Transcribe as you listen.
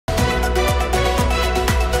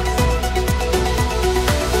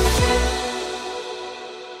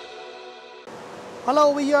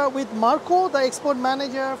Hello, we are with Marco, the export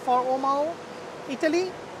manager for Omal, Italy.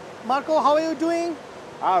 Marco, how are you doing?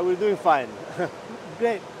 We're doing fine.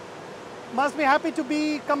 Great. Must be happy to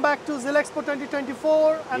come back to Xylexpo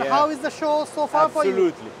 2024. And Yeah. how is the show so far for you?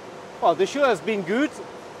 Absolutely. Well, the show has been good.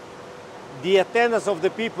 The attendance of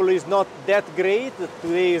the people is not that great.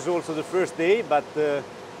 Today is also the first day, but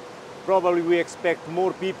probably we expect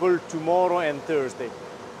more people tomorrow and Thursday.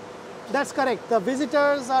 That's correct. The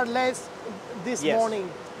visitors are less this Yes. morning.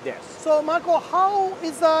 Yes. So, Marco, how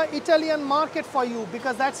is the Italian market for you?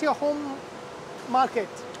 Because that's your home market.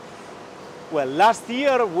 Well, last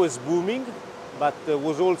year was booming, but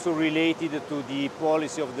was also related to the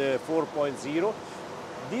policy of the 4.0.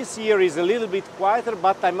 This year is a little bit quieter,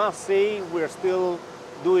 but I must say we're still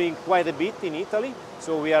doing quite a bit in Italy,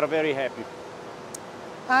 so we are very happy.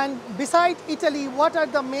 And beside Italy, what are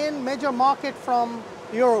the major market from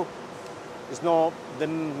Europe? The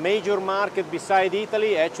major market beside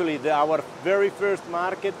Italy, actually our very first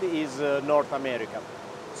market is North America.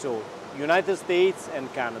 So United States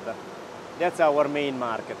and Canada. That's our main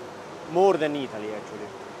market, more than Italy actually.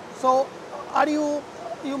 So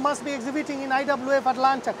you must be exhibiting in IWF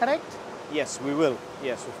Atlanta, correct? Yes, we will.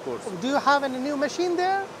 Yes, of course. Do you have any new machine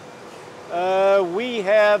there? We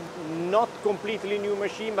have not completely new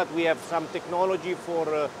machine, but we have some technology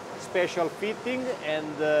for special fitting,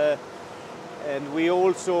 and we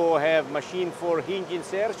also have machine for hinge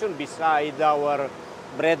insertion beside our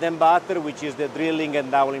bread and butter, which is the drilling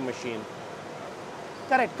and doweling machine.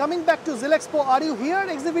 Correct. Coming back to Xylexpo, are you here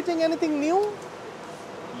exhibiting anything new?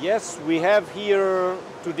 Yes, we have here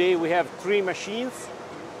today, we have 3 machines.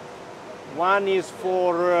 One is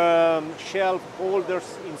for shelf holders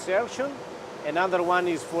insertion. Another one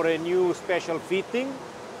is for a new special fitting,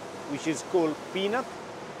 which is called Peanut.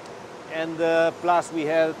 And plus we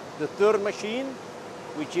have the 3rd machine,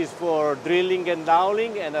 which is for drilling and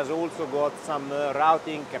doweling, and has also got some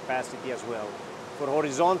routing capacity as well, for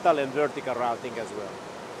horizontal and vertical routing as well.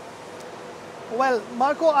 Well,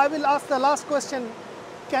 Marco, I will ask the last question.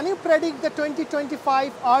 Can you predict the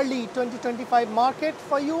 2025, early 2025 market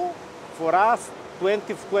for you? For us,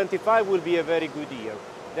 2025 will be a very good year.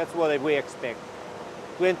 That's what we expect.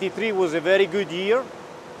 23 was a very good year.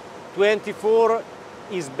 24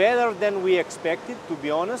 is better than we expected, to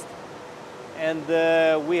be honest. And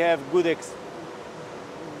we have good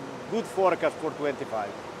forecast for 25.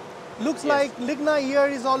 Looks like Ligna year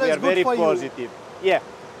is always good for you. We are very positive. Yeah,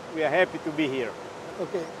 we are happy to be here.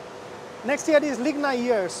 Okay. Next year is Ligna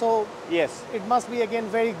year, so yes, it must be again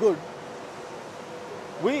very good.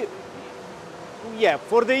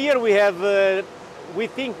 For the year we have, we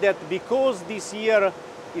think that because this year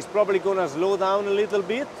is probably going to slow down a little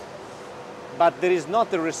bit, but there is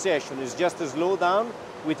not a recession, it's just a slowdown.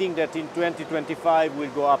 We think that in 2025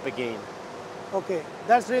 we'll go up again. Okay,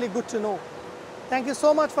 that's really good to know. Thank you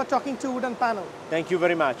so much for talking to Wooden Panel. Thank you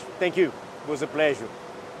very much. Thank you. It was a pleasure.